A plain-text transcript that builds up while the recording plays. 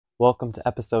Welcome to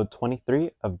episode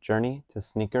 23 of Journey to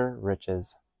Sneaker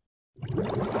Riches. To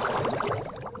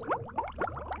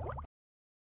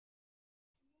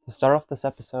start off this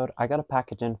episode, I got a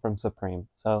package in from Supreme,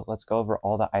 so let's go over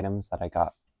all the items that I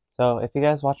got. So if you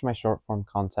guys watch my short form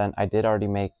content, I did already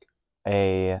make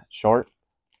a short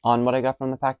on what I got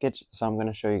from the package, so I'm going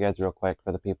to show you guys real quick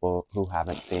for the people who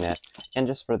haven't seen it, and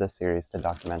just for this series to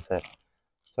document it.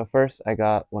 So first, I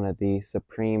got one of the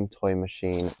Supreme Toy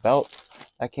Machine belts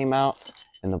that came out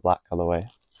in the black colorway.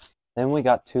 Then we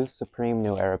got two Supreme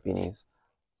New Era beanies.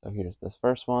 So here's this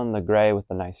first one, the gray with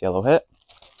the nice yellow hit.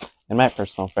 And my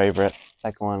personal favorite,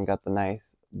 second one, got the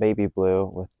nice baby blue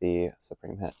with the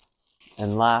Supreme hit.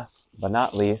 And last but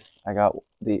not least, I got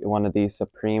one of the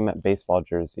Supreme baseball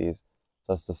jerseys.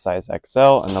 So it's the size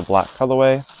XL in the black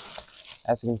colorway.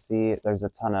 As you can see, there's a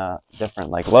ton of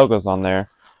different logos on there,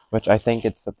 which I think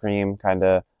it's Supreme kind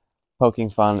of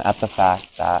poking fun at the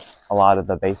fact that a lot of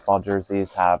the baseball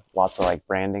jerseys have lots of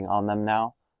branding on them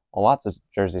now. Well, lots of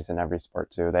jerseys in every sport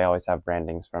too. They always have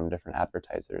brandings from different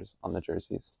advertisers on the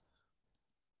jerseys.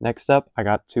 Next up, I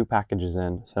got two packages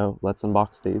in, so let's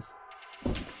unbox these.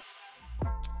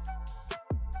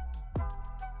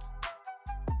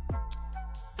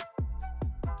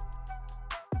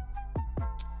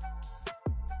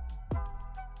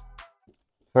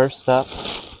 First up,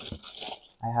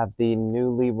 I have the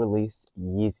newly released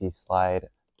Yeezy Slide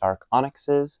Dark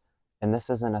Onyxes, and this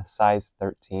is in a size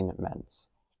 13 men's.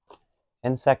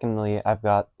 And secondly, I've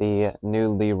got the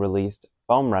newly released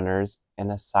Foam Runners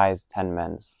in a size 10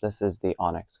 men's. This is the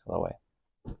Onyx colorway.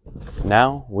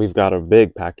 Now we've got a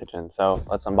big package in, so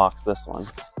let's unbox this one.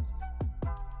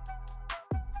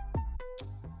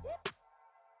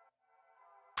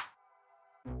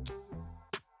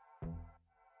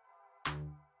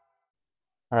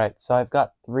 Alright, so I've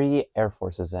got three Air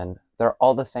Forces in. They're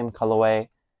all the same colorway.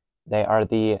 They are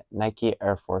the Nike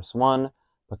Air Force 1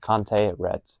 Picante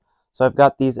Reds. So I've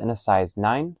got these in a size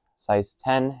 9, size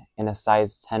 10, and a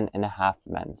size 10.5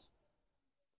 men's.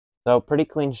 So pretty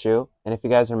clean shoe. And if you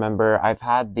guys remember, I've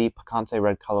had the Picante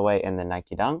Red colorway in the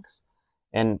Nike Dunks.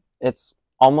 And it's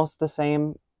almost the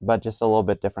same, but just a little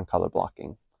bit different color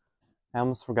blocking. I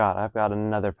almost forgot, I've got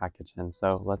another package in,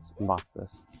 so let's unbox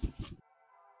this.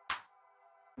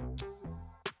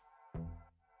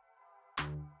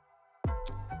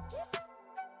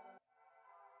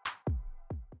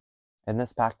 In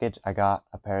this package, I got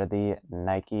a pair of the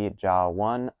Nike Jaw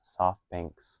 1 Soft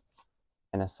Pinks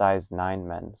in a size 9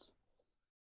 men's.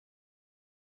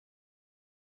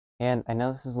 And I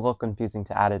know this is a little confusing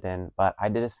to add it in, but I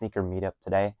did a sneaker meetup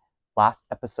today. Last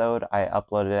episode, I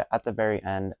uploaded it at the very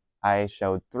end. I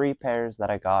showed 3 pairs that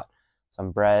I got,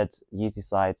 some breads, Yeezy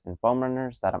Slides, and Foam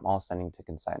Runners that I'm all sending to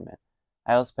consignment.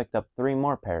 I also picked up 3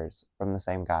 more pairs from the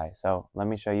same guy, so let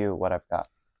me show you what I've got.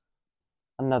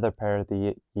 Another pair of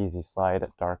the Yeezy Slide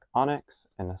Dark Onyx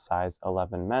in a size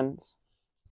 11 men's.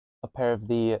 A pair of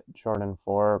the Jordan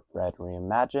 4 Red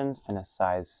Reimagines in a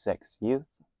size 6 youth.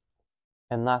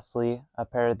 And lastly, a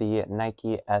pair of the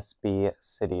Nike SB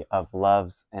City of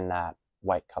Loves in that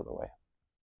white colorway.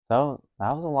 So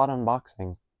that was a lot of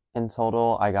unboxing. In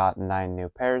total, I got 9 new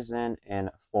pairs in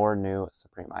and 4 new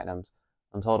Supreme items.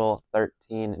 In total,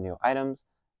 13 new items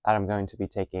that I'm going to be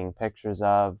taking pictures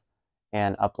of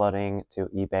and uploading to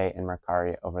eBay and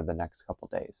Mercari over the next couple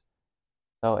days.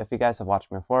 So if you guys have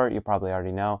watched me before, you probably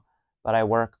already know, but I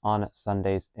work on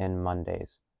Sundays and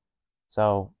Mondays.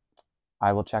 So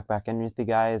I will check back in with you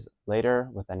guys later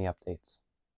with any updates.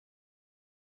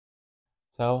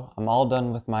 So I'm all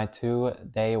done with my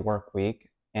 2-day work week,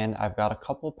 and I've got a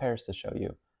couple pairs to show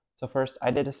you. So first,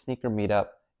 I did a sneaker meetup,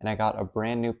 and I got a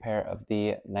brand new pair of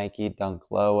the Nike Dunk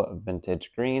Low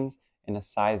Vintage Greens in a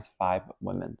size 5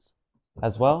 women's.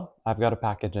 As well, I've got a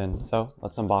package in, so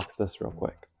let's unbox this real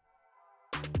quick.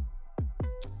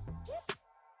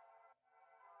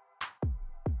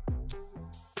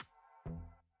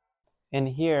 In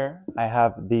here, I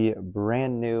have the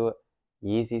brand new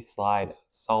Yeezy Slide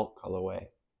Salt colorway.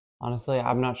 Honestly,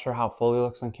 I'm not sure how it fully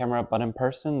looks on camera, but in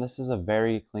person, this is a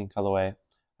very clean colorway.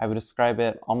 I would describe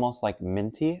it almost like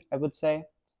minty, I would say.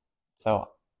 So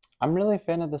I'm really a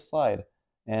fan of the slide,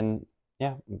 and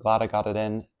yeah, I'm glad I got it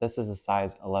in. This is a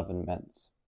size 11 men's.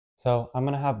 So I'm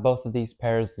going to have both of these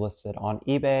pairs listed on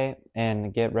eBay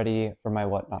and get ready for my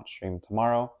Whatnot stream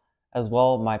tomorrow. As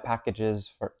well, my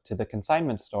packages to the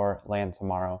consignment store land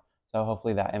tomorrow. So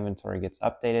hopefully that inventory gets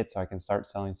updated so I can start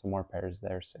selling some more pairs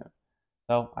there soon.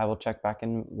 So I will check back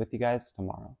in with you guys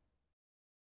tomorrow.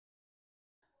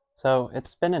 So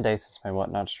it's been a day since my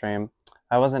Whatnot stream.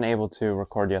 I wasn't able to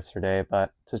record yesterday,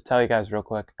 but to tell you guys real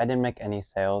quick, I didn't make any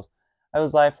sales. I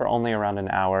was live for only around an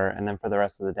hour, and then for the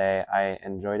rest of the day, I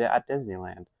enjoyed it at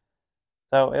Disneyland.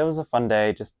 So it was a fun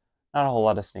day, just not a whole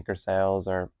lot of sneaker sales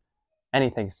or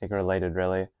anything sneaker related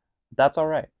really. But that's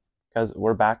alright, because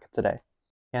we're back today.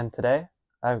 And today,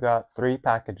 I've got 3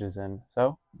 packages in,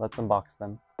 so let's unbox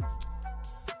them.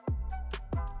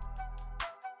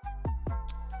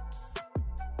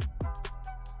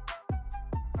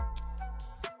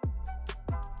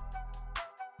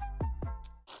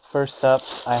 First up,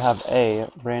 I have a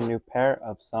brand new pair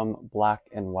of some black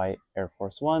and white Air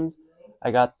Force Ones.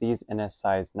 I got these in a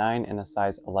size 9 and a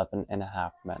size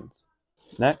 11.5 men's.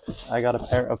 Next, I got a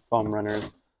pair of foam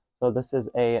runners. So this is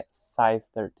a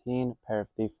size 13 pair of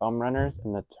the foam runners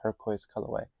in the turquoise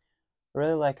colorway. I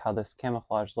really like how this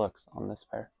camouflage looks on this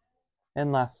pair.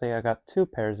 And lastly, I got 2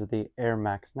 pairs of the Air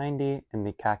Max 90 in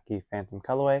the khaki phantom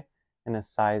colorway in a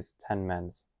size 10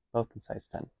 men's, both in size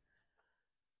 10.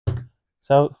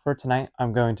 So for tonight,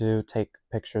 I'm going to take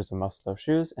pictures of most of those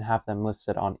shoes and have them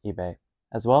listed on eBay.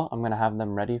 As well, I'm going to have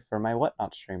them ready for my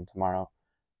Whatnot stream tomorrow.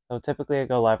 So typically I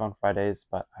go live on Fridays,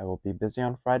 but I will be busy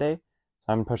on Friday,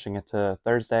 so I'm pushing it to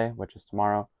Thursday, which is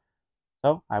tomorrow.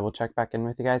 So I will check back in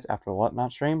with you guys after the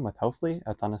Whatnot stream with hopefully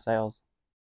a ton of sales.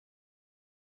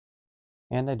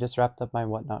 And I just wrapped up my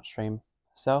Whatnot stream.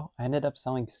 So I ended up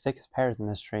selling 6 pairs in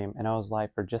this stream, and I was live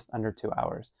for just under 2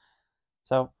 hours.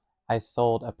 So I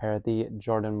sold a pair of the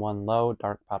Jordan 1 Low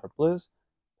Dark Powder Blues,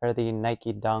 a pair of the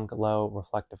Nike Dunk Low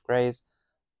Reflective Grays,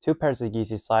 2 pairs of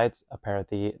Yeezy Slides, a pair of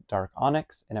the Dark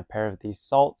Onyx, and a pair of the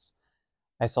Salts.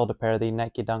 I sold a pair of the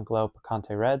Nike Dunk Low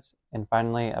Picante Reds, and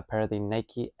finally a pair of the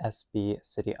Nike SB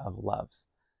City of Loves.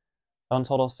 So in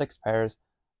total, 6 pairs.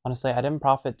 Honestly, I didn't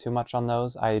profit too much on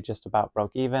those. I just about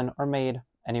broke even or made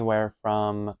anywhere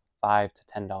from $5 to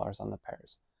 $10 on the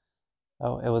pairs.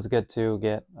 So it was good to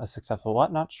get a successful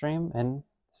Whatnot stream and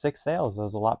 6 sales. It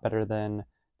was a lot better than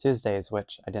Tuesdays,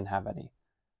 which I didn't have any.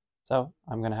 So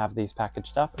I'm going to have these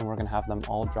packaged up and we're going to have them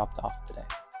all dropped off today.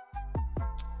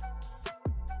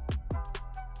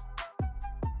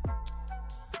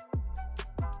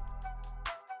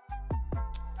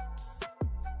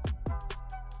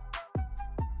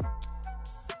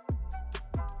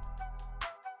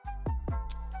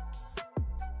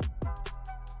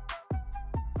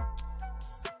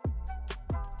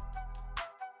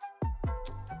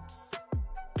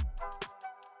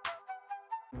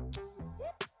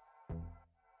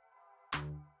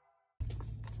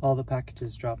 All the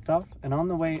packages dropped off, and on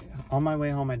my way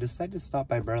home I decided to stop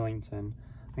by Burlington.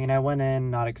 I went in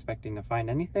not expecting to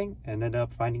find anything and ended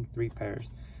up finding 3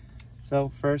 pairs. So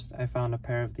first I found a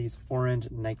pair of these orange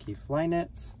Nike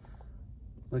Flyknits.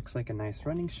 Looks like a nice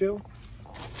running shoe.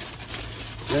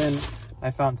 Then I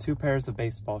found 2 pairs of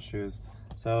baseball shoes.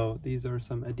 So these are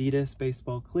some Adidas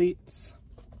baseball cleats,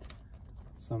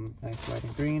 some nice white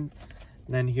and green,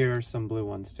 and then here are some blue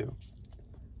ones too.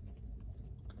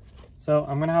 So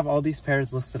I'm going to have all these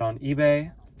pairs listed on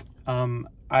eBay.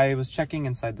 I was checking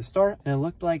inside the store and it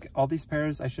looked like all these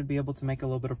pairs I should be able to make a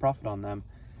little bit of profit on them.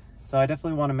 So I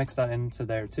definitely want to mix that into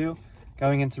there too,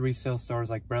 going into resale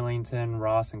stores like Burlington,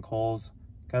 Ross, and Kohl's,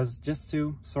 because just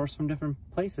to source from different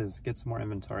places, get some more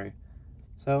inventory.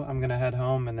 So I'm going to head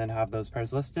home and then have those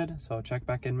pairs listed, so I'll check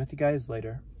back in with you guys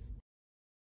later.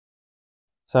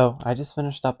 So I just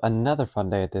finished up another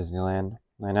fun day at Disneyland.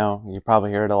 I know, you probably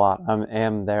hear it a lot. I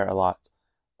am there a lot.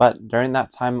 But during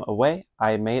that time away,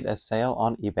 I made a sale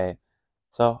on eBay.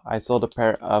 So I sold a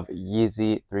pair of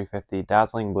Yeezy 350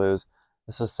 Dazzling Blues.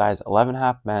 This was size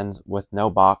 11.5 men's with no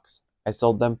box. I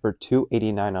sold them for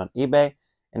 $2.89 on eBay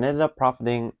and ended up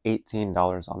profiting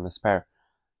 $18 on this pair.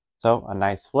 So a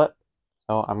nice flip.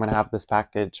 So I'm going to have this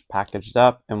package packaged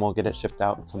up and we'll get it shipped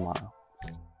out tomorrow.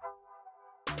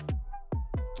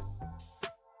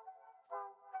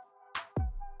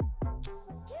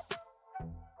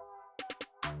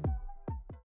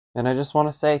 And I just want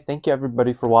to say thank you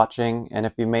everybody for watching, and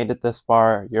if you made it this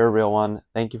far, you're a real one.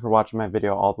 Thank you for watching my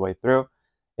video all the way through.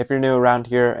 If you're new around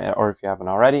here, or if you haven't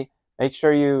already, make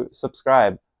sure you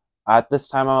subscribe. At this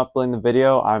time I'm uploading the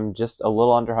video, I'm just a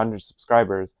little under 100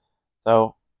 subscribers.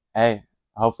 So, hey,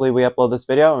 hopefully we upload this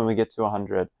video and we get to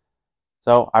 100.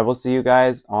 So I will see you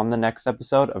guys on the next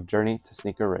episode of Journey to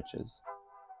Sneaker Riches.